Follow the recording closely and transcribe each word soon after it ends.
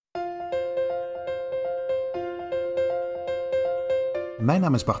Mijn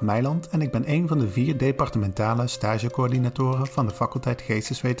naam is Bart Meijland en ik ben een van de 4 departementale stagecoördinatoren van de faculteit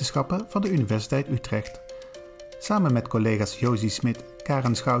Geesteswetenschappen van de Universiteit Utrecht. Samen met collega's Josie Smit,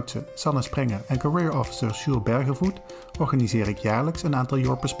 Karen Schoutse, Sanne Sprenger en Career Officer Jules Bergevoet organiseer ik jaarlijks een aantal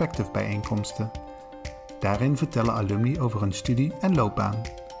Your Perspective bijeenkomsten. Daarin vertellen alumni over hun studie en loopbaan.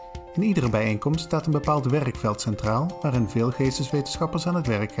 In iedere bijeenkomst staat een bepaald werkveld centraal waarin veel geesteswetenschappers aan het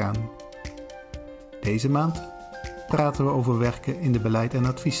werk gaan. Deze maand praten we over werken in de beleid- en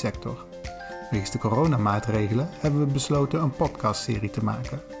adviessector. Wegens de coronamaatregelen hebben we besloten een podcastserie te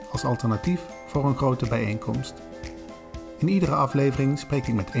maken als alternatief voor een grote bijeenkomst. In iedere aflevering spreek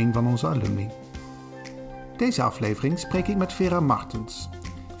ik met een van onze alumni. Deze aflevering spreek ik met Vera Martens.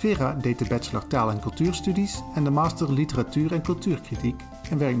 Vera deed de bachelor taal- en cultuurstudies en de master literatuur- en cultuurkritiek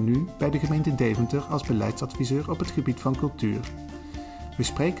en werkt nu bij de gemeente Deventer als beleidsadviseur op het gebied van cultuur. We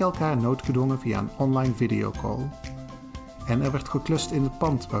spreken elkaar noodgedwongen via een online videocall. En er werd geklust in het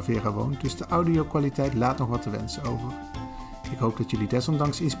pand waar Vera woont, dus de audio-kwaliteit laat nog wat te wensen over. Ik hoop dat jullie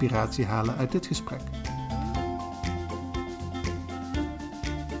desondanks inspiratie halen uit dit gesprek.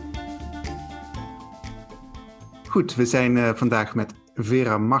 Goed, we zijn vandaag met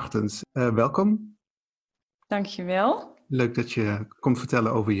Vera Martens. Welkom. Dankjewel. Leuk dat je komt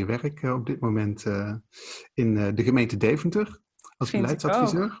vertellen over je werk op dit moment in de gemeente Deventer als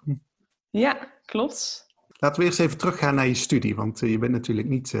beleidsadviseur. Ja, klopt. Laten we eerst even teruggaan naar je studie, want je bent natuurlijk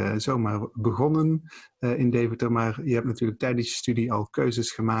niet zomaar begonnen in Deventer, maar je hebt natuurlijk tijdens je studie al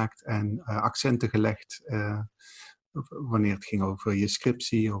keuzes gemaakt en accenten gelegd wanneer het ging over je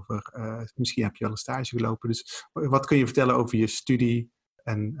scriptie, misschien heb je wel een stage gelopen. Dus wat kun je vertellen over je studie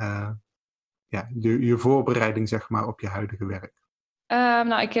en je voorbereiding zeg maar op je huidige werk?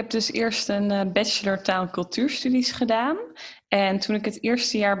 Ik heb dus eerst een bachelor taal- en cultuurstudies gedaan. En toen ik het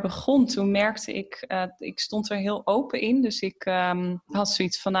eerste jaar begon, toen merkte ik stond er heel open in. Dus ik had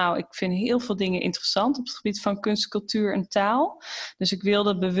zoiets van, ik vind heel veel dingen interessant op het gebied van kunst, cultuur en taal. Dus ik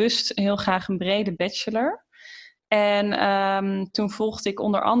wilde bewust heel graag een brede bachelor. En toen volgde ik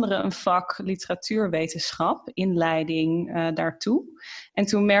onder andere een vak literatuurwetenschap, inleiding daartoe. En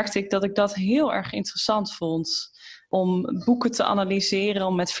toen merkte ik dat ik dat heel erg interessant vond om boeken te analyseren,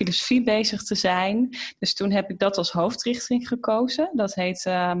 om met filosofie bezig te zijn. Dus toen heb ik dat als hoofdrichting gekozen. Dat heet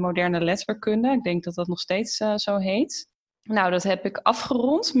moderne letterkunde. Ik denk dat dat nog steeds zo heet. Nou, dat heb ik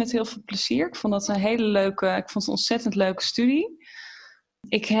afgerond met heel veel plezier. Ik vond het een ontzettend leuke studie.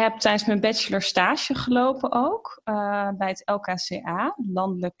 Ik heb tijdens mijn bachelor stage gelopen ook bij het LKCA,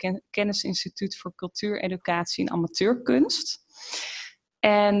 Landelijk Kennisinstituut voor Cultuur, Educatie en Amateurkunst.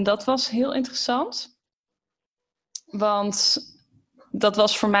 En dat was heel interessant, want dat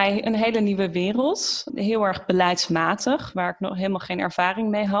was voor mij een hele nieuwe wereld. Heel erg beleidsmatig, waar ik nog helemaal geen ervaring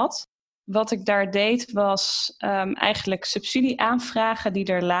mee had. Wat ik daar deed was eigenlijk subsidieaanvragen die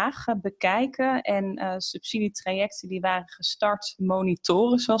er lagen bekijken en subsidietrajecten die waren gestart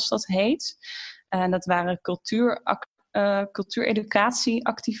monitoren, zoals dat heet. Dat waren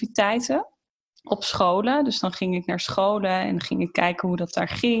cultuureducatieactiviteiten op scholen. Dus dan ging ik naar scholen en ging ik kijken hoe dat daar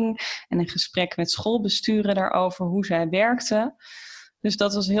ging en een gesprek met schoolbesturen daarover hoe zij werkten. Dus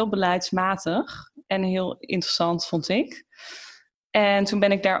dat was heel beleidsmatig en heel interessant, vond ik. En toen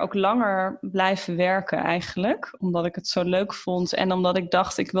ben ik daar ook langer blijven werken eigenlijk, omdat ik het zo leuk vond. En omdat ik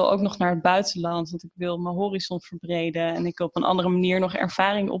dacht, ik wil ook nog naar het buitenland, want ik wil mijn horizon verbreden en ik wil op een andere manier nog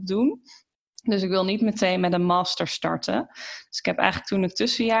ervaring opdoen. Dus ik wil niet meteen met een master starten. Dus ik heb eigenlijk toen een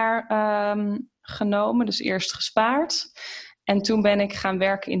tussenjaar genomen, dus eerst gespaard. En toen ben ik gaan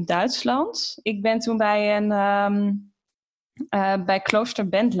werken in Duitsland. Ik ben toen bij Klooster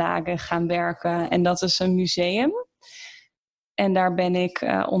Bentlagen gaan werken en dat is een museum. En daar ben ik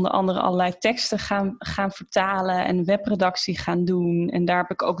onder andere allerlei teksten gaan vertalen en webredactie gaan doen. En daar heb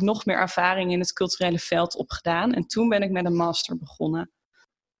ik ook nog meer ervaring in het culturele veld opgedaan. En toen ben ik met een master begonnen.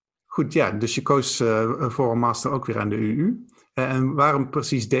 Goed, ja, dus je koos voor een master ook weer aan de UU. En waarom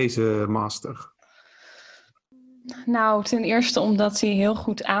precies deze master? Nou, ten eerste omdat hij heel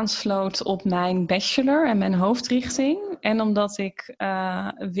goed aansloot op mijn bachelor en mijn hoofdrichting. En omdat ik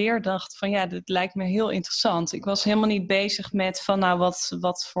weer dacht van dit lijkt me heel interessant. Ik was helemaal niet bezig met van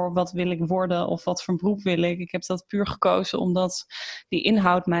wat wil ik worden of wat voor beroep wil ik. Ik heb dat puur gekozen omdat die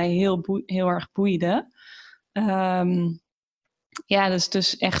inhoud mij heel erg boeide.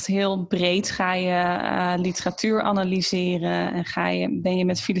 Dus echt heel breed ga je literatuur analyseren en ben je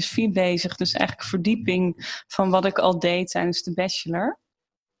met filosofie bezig. Dus eigenlijk verdieping van wat ik al deed tijdens de bachelor.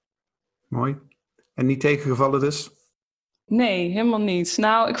 Mooi. En niet tegengevallen dus? Nee, helemaal niet.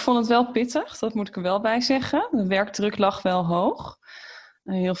 Nou, ik vond het wel pittig, dat moet ik er wel bij zeggen. De werkdruk lag wel hoog.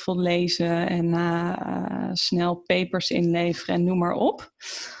 Heel veel lezen en snel papers inleveren en noem maar op.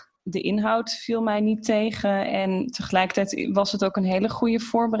 De inhoud viel mij niet tegen en tegelijkertijd was het ook een hele goede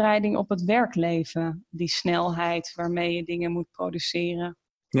voorbereiding op het werkleven. Die snelheid waarmee je dingen moet produceren.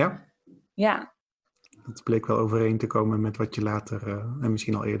 Ja? Ja. Dat bleek wel overeen te komen met wat je later en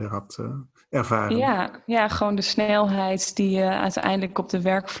misschien al eerder had ervaren. Ja, gewoon de snelheid die je uiteindelijk op de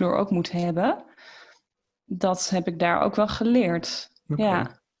werkvloer ook moet hebben. Dat heb ik daar ook wel geleerd. Okay.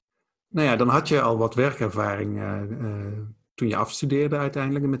 Ja. Nou ja, dan had je al wat werkervaring toen je afstudeerde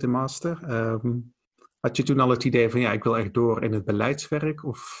uiteindelijk met de master. Had je toen al het idee van ik wil echt door in het beleidswerk?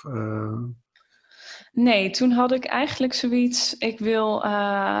 Of, Nee, toen had ik eigenlijk zoiets, ik wil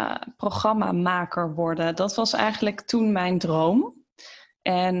programmamaker worden. Dat was eigenlijk toen mijn droom.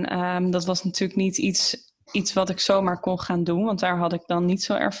 En dat was natuurlijk niet iets wat ik zomaar kon gaan doen, want daar had ik dan niet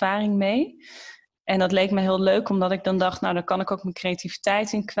zo ervaring mee. En dat leek me heel leuk, omdat ik dan dacht, nou, dan kan ik ook mijn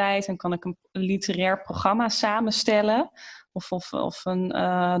creativiteit in kwijt. Dan kan ik een literair programma samenstellen. Of een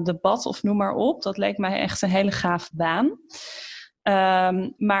debat of noem maar op. Dat leek mij echt een hele gave baan.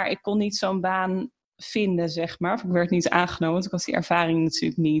 Maar ik kon niet zo'n baan vinden, zeg maar. Of ik werd niet aangenomen, want ik had die ervaring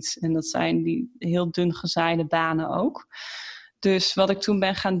natuurlijk niet. En dat zijn die heel dun gezaaide banen ook. Dus wat ik toen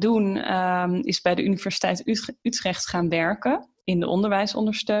ben gaan doen, is bij de Universiteit Utrecht gaan werken. In de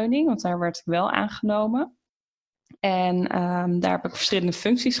onderwijsondersteuning, want daar werd ik wel aangenomen. En daar heb ik verschillende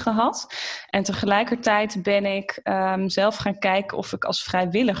functies gehad. En tegelijkertijd ben ik zelf gaan kijken of ik als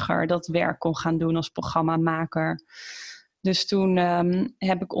vrijwilliger dat werk kon gaan doen als programmamaker. Dus toen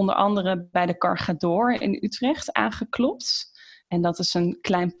heb ik onder andere bij de Cargador in Utrecht aangeklopt. En dat is een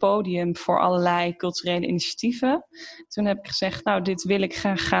klein podium voor allerlei culturele initiatieven. Toen heb ik gezegd, nou, dit wil ik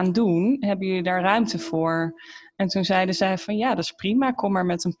graag gaan doen. Hebben jullie daar ruimte voor? En toen zeiden zij van, ja, dat is prima. Kom maar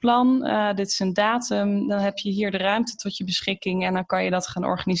met een plan. Dit is een datum. Dan heb je hier de ruimte tot je beschikking. En dan kan je dat gaan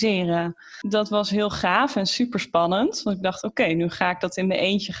organiseren. Dat was heel gaaf en super spannend. Want ik dacht, oké, nu ga ik dat in mijn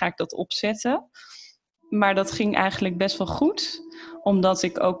eentje opzetten. Maar dat ging eigenlijk best wel goed. Omdat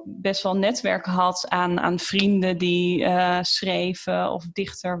ik ook best wel netwerk had aan vrienden die schreven of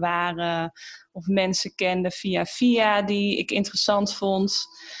dichter waren. Of mensen kende via die ik interessant vond.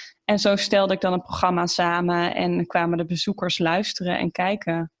 En zo stelde ik dan een programma samen en kwamen de bezoekers luisteren en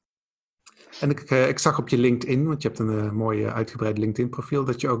kijken. En ik zag op je LinkedIn, want je hebt een mooi uitgebreid LinkedIn-profiel,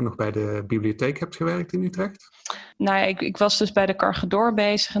 dat je ook nog bij de bibliotheek hebt gewerkt in Utrecht. Nou ja, ik was dus bij de Cargador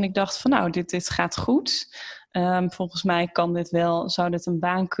bezig en ik dacht van nou, dit gaat goed. Volgens mij zou dit een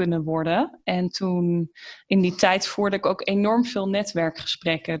baan kunnen worden. En toen, in die tijd voerde ik ook enorm veel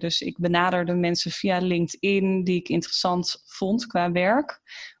netwerkgesprekken. Dus ik benaderde mensen via LinkedIn die ik interessant vond qua werk,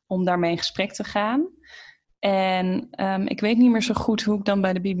 om daarmee in gesprek te gaan. En ik weet niet meer zo goed hoe ik dan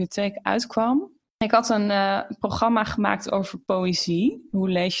bij de bibliotheek uitkwam. Ik had een programma gemaakt over poëzie. Hoe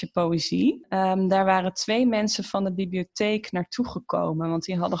lees je poëzie? Daar waren 2 mensen van de bibliotheek naartoe gekomen. Want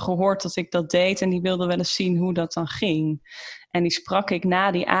die hadden gehoord dat ik dat deed. En die wilden wel eens zien hoe dat dan ging. En die sprak ik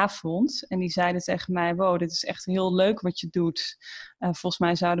na die avond. En die zeiden tegen mij, wow, dit is echt heel leuk wat je doet. Volgens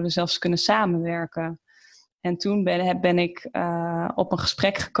mij zouden we zelfs kunnen samenwerken. En toen ben ik op een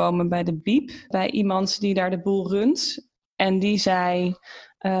gesprek gekomen bij de Biep. Bij iemand die daar de boel runt. En die zei,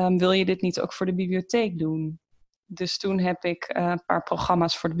 wil je dit niet ook voor de bibliotheek doen? Dus toen heb ik een paar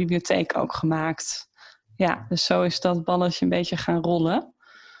programma's voor de bibliotheek ook gemaakt. Ja, dus zo is dat balletje een beetje gaan rollen.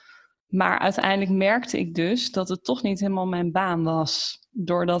 Maar uiteindelijk merkte ik dus dat het toch niet helemaal mijn baan was.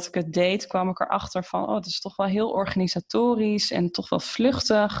 Doordat ik het deed, kwam ik erachter van, het is toch wel heel organisatorisch en toch wel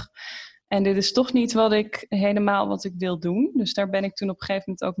vluchtig. En dit is toch niet wat ik wil doen. Dus daar ben ik toen op een gegeven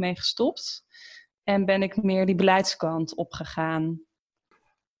moment ook mee gestopt. En ben ik meer die beleidskant opgegaan.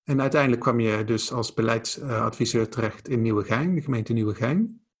 En uiteindelijk kwam je dus als beleidsadviseur terecht in Nieuwegein, de gemeente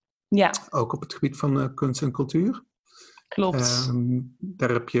Nieuwegein. Ja. Ook op het gebied van kunst en cultuur. Klopt.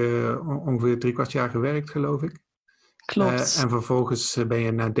 Daar heb je ongeveer 3/4 jaar gewerkt, geloof ik. Klopt. En vervolgens ben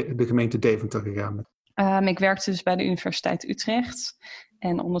je naar de gemeente Deventer gegaan. Ik werkte dus bij de Universiteit Utrecht.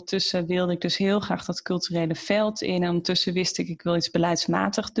 En ondertussen wilde ik dus heel graag dat culturele veld in. En ondertussen wist ik wil iets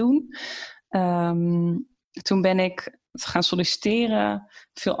beleidsmatig doen. Toen ben ik gaan solliciteren.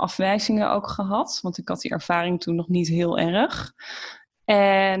 Veel afwijzingen ook gehad. Want ik had die ervaring toen nog niet heel erg.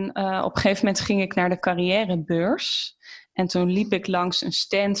 En op een gegeven moment ging ik naar de carrièrebeurs. En toen liep ik langs een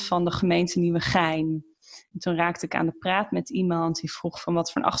stand van de gemeente Nieuwegein. En toen raakte ik aan de praat met iemand die vroeg van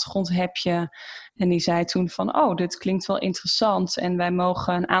wat voor een achtergrond heb je? En die zei toen van dit klinkt wel interessant. En wij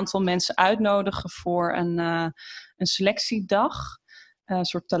mogen een aantal mensen uitnodigen voor een selectiedag. Een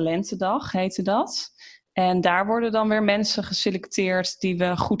soort talentendag heette dat. En daar worden dan weer mensen geselecteerd die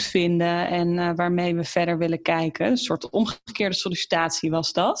we goed vinden en waarmee we verder willen kijken. Een soort omgekeerde sollicitatie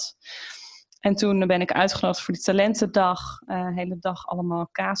was dat. En toen ben ik uitgenodigd voor die talentendag. Hele dag allemaal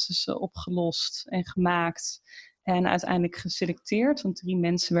casussen opgelost en gemaakt. En uiteindelijk geselecteerd, want 3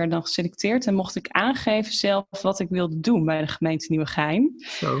 mensen werden dan geselecteerd. En mocht ik aangeven zelf wat ik wilde doen bij de gemeente Nieuwegein.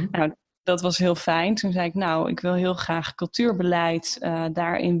 Zo. Nou, dat was heel fijn. Toen zei ik, nou, ik wil heel graag cultuurbeleid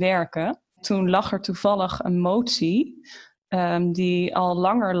daarin werken. Toen lag er toevallig een motie die al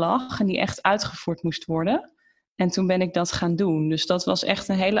langer lag en die echt uitgevoerd moest worden. En toen ben ik dat gaan doen. Dus dat was echt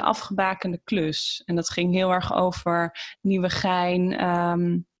een hele afgebakende klus. En dat ging heel erg over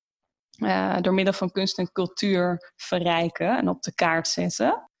Nieuwegein, door middel van kunst en cultuur verrijken en op de kaart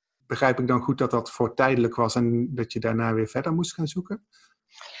zetten. Begrijp ik dan goed dat dat voortijdelijk was en dat je daarna weer verder moest gaan zoeken?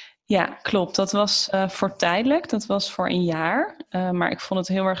 Ja, klopt. Dat was voortijdelijk. Dat was voor een jaar. Maar ik vond het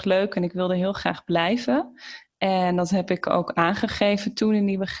heel erg leuk en ik wilde heel graag blijven. En dat heb ik ook aangegeven toen in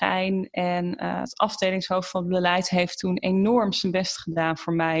Nieuwegein. En het afdelingshoofd van beleid heeft toen enorm zijn best gedaan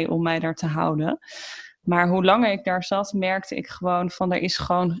voor mij om mij daar te houden. Maar hoe langer ik daar zat, merkte ik gewoon van er is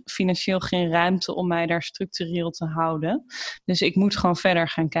gewoon financieel geen ruimte om mij daar structureel te houden. Dus ik moet gewoon verder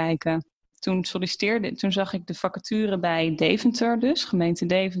gaan kijken. Toen zag ik de vacature bij Deventer dus, gemeente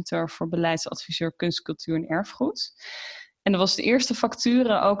Deventer voor beleidsadviseur kunst, cultuur en erfgoed. En dat was de eerste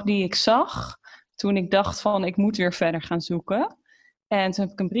vacature ook die ik zag toen ik dacht van ik moet weer verder gaan zoeken. En toen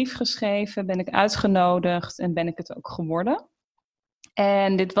heb ik een brief geschreven, ben ik uitgenodigd en ben ik het ook geworden.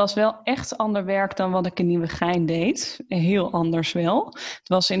 En dit was wel echt ander werk dan wat ik in Nieuwegein deed. Heel anders wel. Het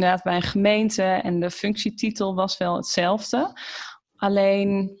was inderdaad bij een gemeente en de functietitel was wel hetzelfde.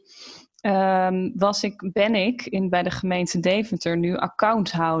 Alleen ben ik bij de gemeente Deventer nu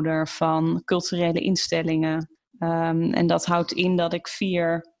accounthouder van culturele instellingen. En dat houdt in dat ik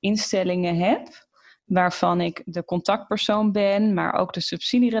 4 instellingen heb, waarvan ik de contactpersoon ben, maar ook de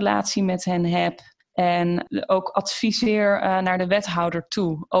subsidierelatie met hen heb. En ook adviseer naar de wethouder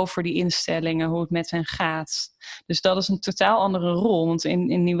toe over die instellingen, hoe het met hen gaat. Dus dat is een totaal andere rol. Want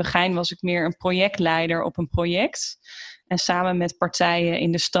in Nieuwegein was ik meer een projectleider op een project. En samen met partijen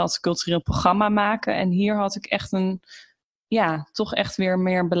in de stad cultureel programma maken. En hier had ik echt toch echt weer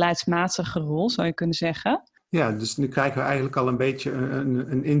meer beleidsmatige rol, zou je kunnen zeggen. Ja, dus nu krijgen we eigenlijk al een beetje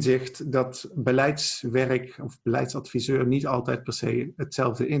een inzicht dat beleidswerk of beleidsadviseur niet altijd per se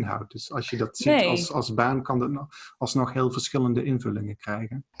hetzelfde inhoudt. Dus als je dat ziet als baan, kan dat alsnog heel verschillende invullingen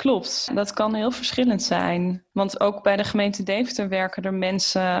krijgen. Klopt, dat kan heel verschillend zijn. Want ook bij de gemeente Deventer werken er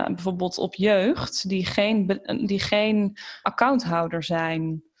mensen bijvoorbeeld op jeugd die geen accounthouder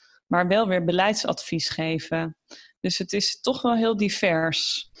zijn, maar wel weer beleidsadvies geven. Dus het is toch wel heel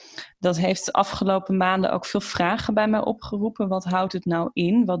divers. Dat heeft de afgelopen maanden ook veel vragen bij mij opgeroepen. Wat houdt het nou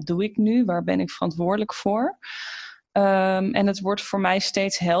in? Wat doe ik nu? Waar ben ik verantwoordelijk voor? En het wordt voor mij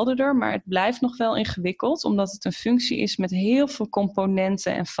steeds helderder, maar het blijft nog wel ingewikkeld, omdat het een functie is met heel veel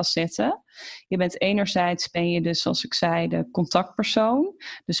componenten en facetten. Enerzijds ben je dus, zoals ik zei, de contactpersoon.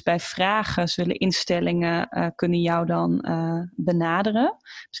 Dus bij vragen zullen instellingen kunnen jou dan benaderen.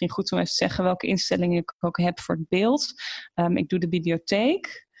 Misschien goed om even te zeggen welke instellingen ik ook heb voor het beeld. Ik doe de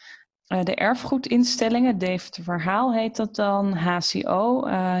bibliotheek. De erfgoedinstellingen, Deventer Verhaal heet dat dan, HCO,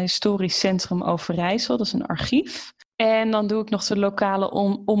 Historisch Centrum Overijssel, dat is een archief. En dan doe ik nog de lokale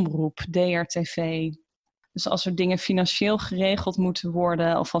omroep, DRTV. Dus als er dingen financieel geregeld moeten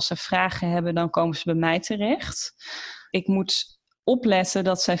worden of als ze vragen hebben, dan komen ze bij mij terecht. Ik moet opletten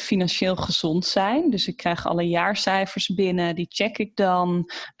dat zij financieel gezond zijn. Dus ik krijg alle jaarcijfers binnen, die check ik dan.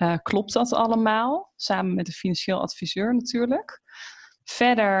 Klopt dat allemaal? Samen met de financieel adviseur natuurlijk.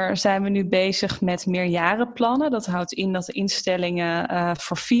 Verder zijn we nu bezig met meerjarenplannen. Dat houdt in dat de instellingen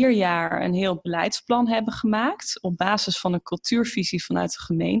voor 4 jaar een heel beleidsplan hebben gemaakt. Op basis van een cultuurvisie vanuit de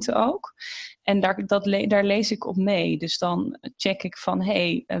gemeente ook. En daar lees ik op mee. Dus dan check ik van,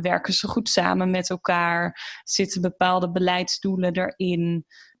 werken ze goed samen met elkaar? Zitten bepaalde beleidsdoelen erin?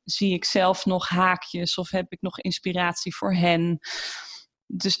 Zie ik zelf nog haakjes of heb ik nog inspiratie voor hen?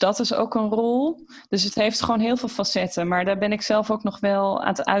 Dus dat is ook een rol. Dus het heeft gewoon heel veel facetten. Maar daar ben ik zelf ook nog wel aan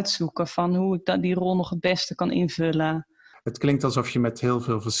het uitzoeken van hoe ik die rol nog het beste kan invullen. Het klinkt alsof je met heel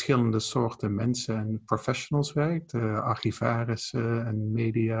veel verschillende soorten mensen en professionals werkt. Archivarissen en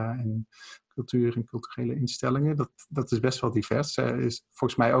media en cultuur en culturele instellingen. Dat is best wel divers. Er is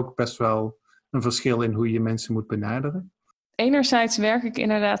volgens mij ook best wel een verschil in hoe je mensen moet benaderen. Enerzijds werk ik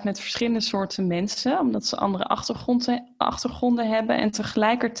inderdaad met verschillende soorten mensen, omdat ze andere achtergronden hebben. En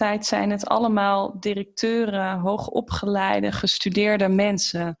tegelijkertijd zijn het allemaal directeuren, hoogopgeleide, gestudeerde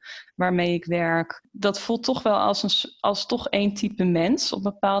mensen waarmee ik werk. Dat voelt toch wel als toch één type mens op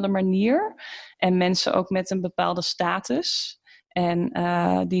een bepaalde manier. En mensen ook met een bepaalde status. En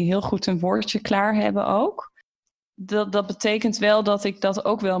die heel goed een woordje klaar hebben ook. Dat betekent wel dat ik dat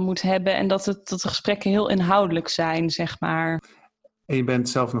ook wel moet hebben en dat de gesprekken heel inhoudelijk zijn, zeg maar. En je bent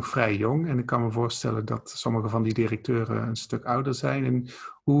zelf nog vrij jong en ik kan me voorstellen dat sommige van die directeuren een stuk ouder zijn. En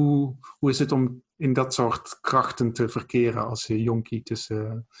hoe is het om in dat soort krachten te verkeren als jonkie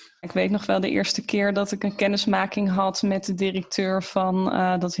tussen... Ik weet nog wel de eerste keer dat ik een kennismaking had met de directeur van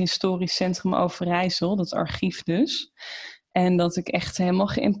dat historisch centrum Overijssel, dat archief dus. En dat ik echt helemaal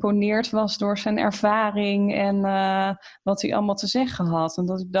geïmponeerd was door zijn ervaring en wat hij allemaal te zeggen had. En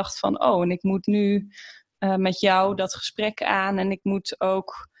dat ik dacht van, en ik moet nu met jou dat gesprek aan. En ik moet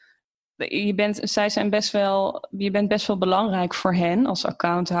ook... Je bent best wel belangrijk voor hen als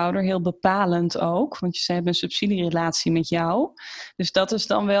accounthouder. Heel bepalend ook, want ze hebben een subsidierelatie met jou. Dus dat is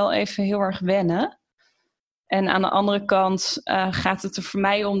dan wel even heel erg wennen. En aan de andere kant gaat het er voor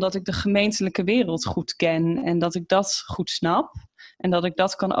mij om dat ik de gemeentelijke wereld goed ken. En dat ik dat goed snap. En dat ik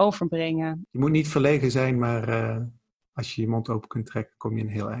dat kan overbrengen. Je moet niet verlegen zijn, maar als je je mond open kunt trekken, kom je een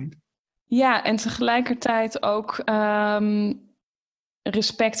heel eind. Ja, en tegelijkertijd ook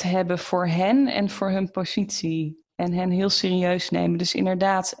respect hebben voor hen en voor hun positie. En hen heel serieus nemen. Dus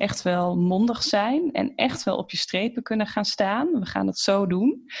inderdaad echt wel mondig zijn. En echt wel op je strepen kunnen gaan staan. We gaan het zo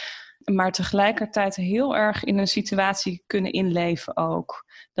doen. Maar tegelijkertijd heel erg in een situatie kunnen inleven ook.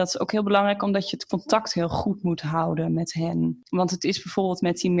 Dat is ook heel belangrijk omdat je het contact heel goed moet houden met hen. Want het is bijvoorbeeld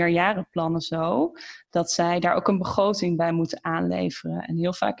met die meerjarenplannen zo, dat zij daar ook een begroting bij moeten aanleveren. En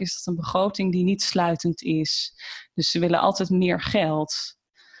heel vaak is dat een begroting die niet sluitend is. Dus ze willen altijd meer geld.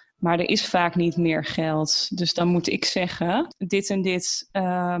 Maar er is vaak niet meer geld. Dus dan moet ik zeggen, dit en dit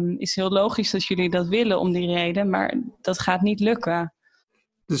is heel logisch dat jullie dat willen om die reden, maar dat gaat niet lukken.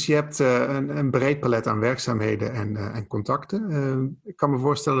 Dus je hebt een breed palet aan werkzaamheden en contacten. Ik kan me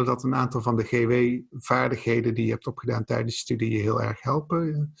voorstellen dat een aantal van de GW-vaardigheden die je hebt opgedaan tijdens je studie je heel erg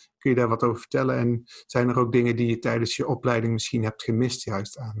helpen. Kun je daar wat over vertellen? En zijn er ook dingen die je tijdens je opleiding misschien hebt gemist,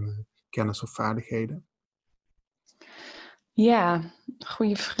 juist aan kennis of vaardigheden? Ja,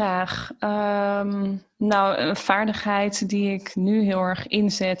 goede vraag. Een vaardigheid die ik nu heel erg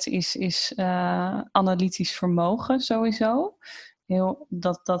inzet is analytisch vermogen sowieso.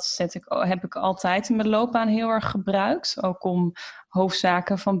 Heb ik altijd in mijn loopbaan heel erg gebruikt. Ook om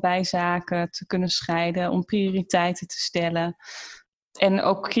hoofdzaken van bijzaken te kunnen scheiden, om prioriteiten te stellen. En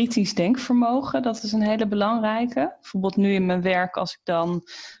ook kritisch denkvermogen, dat is een hele belangrijke. Bijvoorbeeld nu in mijn werk, als ik dan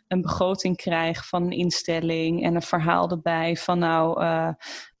een begroting krijg van een instelling en een verhaal erbij van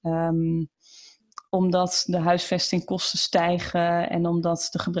omdat de huisvestingkosten stijgen en omdat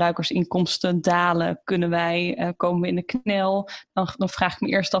de gebruikersinkomsten dalen, komen we in de knel. Dan vraag ik me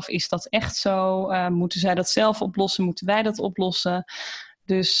eerst af, is dat echt zo? Moeten zij dat zelf oplossen? Moeten wij dat oplossen?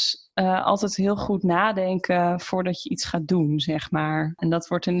 Dus altijd heel goed nadenken voordat je iets gaat doen, zeg maar. En dat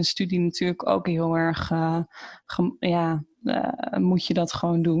wordt in de studie natuurlijk ook heel erg... moet je dat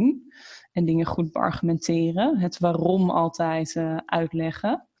gewoon doen. En dingen goed beargumenteren. Het waarom altijd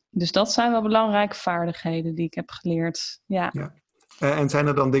uitleggen. Dus dat zijn wel belangrijke vaardigheden die ik heb geleerd. Ja. En zijn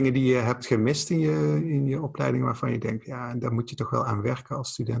er dan dingen die je hebt gemist in je opleiding waarvan je denkt, ja, daar moet je toch wel aan werken als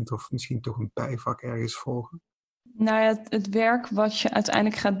student of misschien toch een bijvak ergens volgen? Nou ja, het werk wat je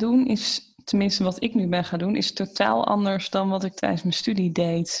uiteindelijk gaat doen is, tenminste wat ik nu ben gaan doen, is totaal anders dan wat ik tijdens mijn studie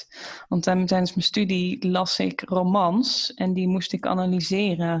deed. Want tijdens mijn studie las ik romans en die moest ik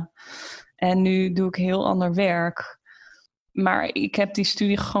analyseren. En nu doe ik heel ander werk. Maar ik heb die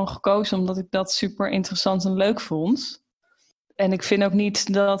studie gewoon gekozen omdat ik dat super interessant en leuk vond. En ik vind ook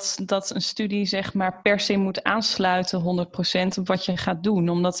niet dat een studie zeg maar per se moet aansluiten 100% op wat je gaat doen.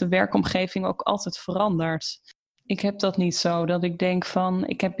 Omdat de werkomgeving ook altijd verandert. Ik heb dat niet zo, dat ik denk van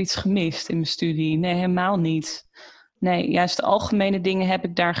ik heb iets gemist in mijn studie. Nee, helemaal niet. Nee, juist de algemene dingen heb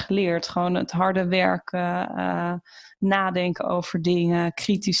ik daar geleerd. Gewoon het harde werken, nadenken over dingen,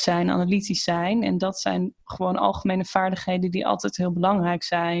 kritisch zijn, analytisch zijn. En dat zijn gewoon algemene vaardigheden die altijd heel belangrijk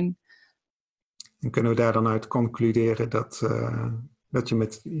zijn. En kunnen we daar dan uit concluderen dat je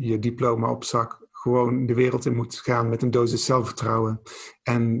met je diploma op zak gewoon de wereld in moet gaan met een dosis zelfvertrouwen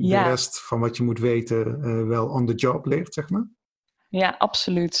en de rest van wat je moet weten wel on the job leert, zeg maar? Ja,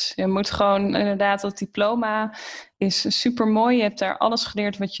 absoluut. Je moet gewoon inderdaad, dat diploma is super mooi. Je hebt daar alles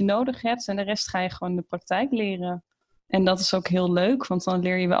geleerd wat je nodig hebt en de rest ga je gewoon in de praktijk leren. En dat is ook heel leuk, want dan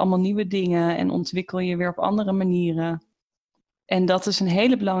leer je weer allemaal nieuwe dingen en ontwikkel je weer op andere manieren. En dat is een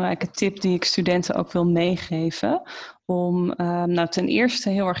hele belangrijke tip die ik studenten ook wil meegeven. Om ten eerste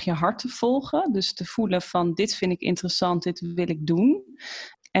heel erg je hart te volgen. Dus te voelen van dit vind ik interessant, dit wil ik doen.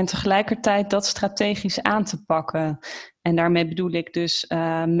 En tegelijkertijd dat strategisch aan te pakken. En daarmee bedoel ik dus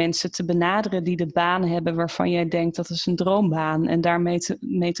mensen te benaderen die de baan hebben waarvan jij denkt dat is een droombaan. En daarmee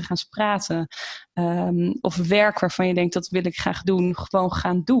mee te gaan praten. Of werk waarvan je denkt dat wil ik graag doen. Gewoon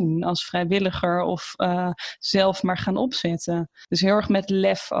gaan doen als vrijwilliger of zelf maar gaan opzetten. Dus heel erg met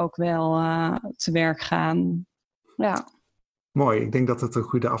lef ook wel te werk gaan. Ja. Mooi, ik denk dat het een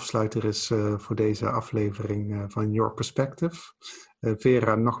goede afsluiter is voor deze aflevering van Your Perspective.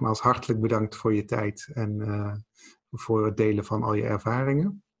 Vera, nogmaals hartelijk bedankt voor je tijd en voor het delen van al je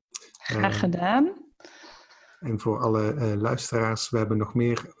ervaringen. Graag gedaan. En voor alle luisteraars, we hebben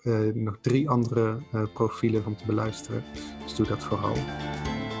nog 3 andere profielen om te beluisteren. Dus doe dat vooral.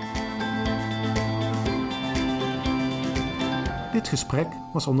 Dit gesprek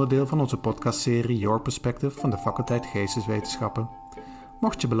was onderdeel van onze podcastserie Your Perspective van de faculteit Geesteswetenschappen.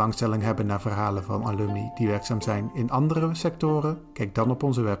 Mocht je belangstelling hebben naar verhalen van alumni die werkzaam zijn in andere sectoren, kijk dan op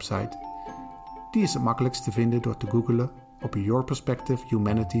onze website. Die is het makkelijkst te vinden door te googlen op Your Perspective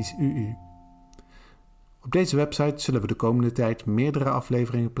Humanities UU. Op deze website zullen we de komende tijd meerdere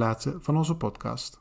afleveringen plaatsen van onze podcast.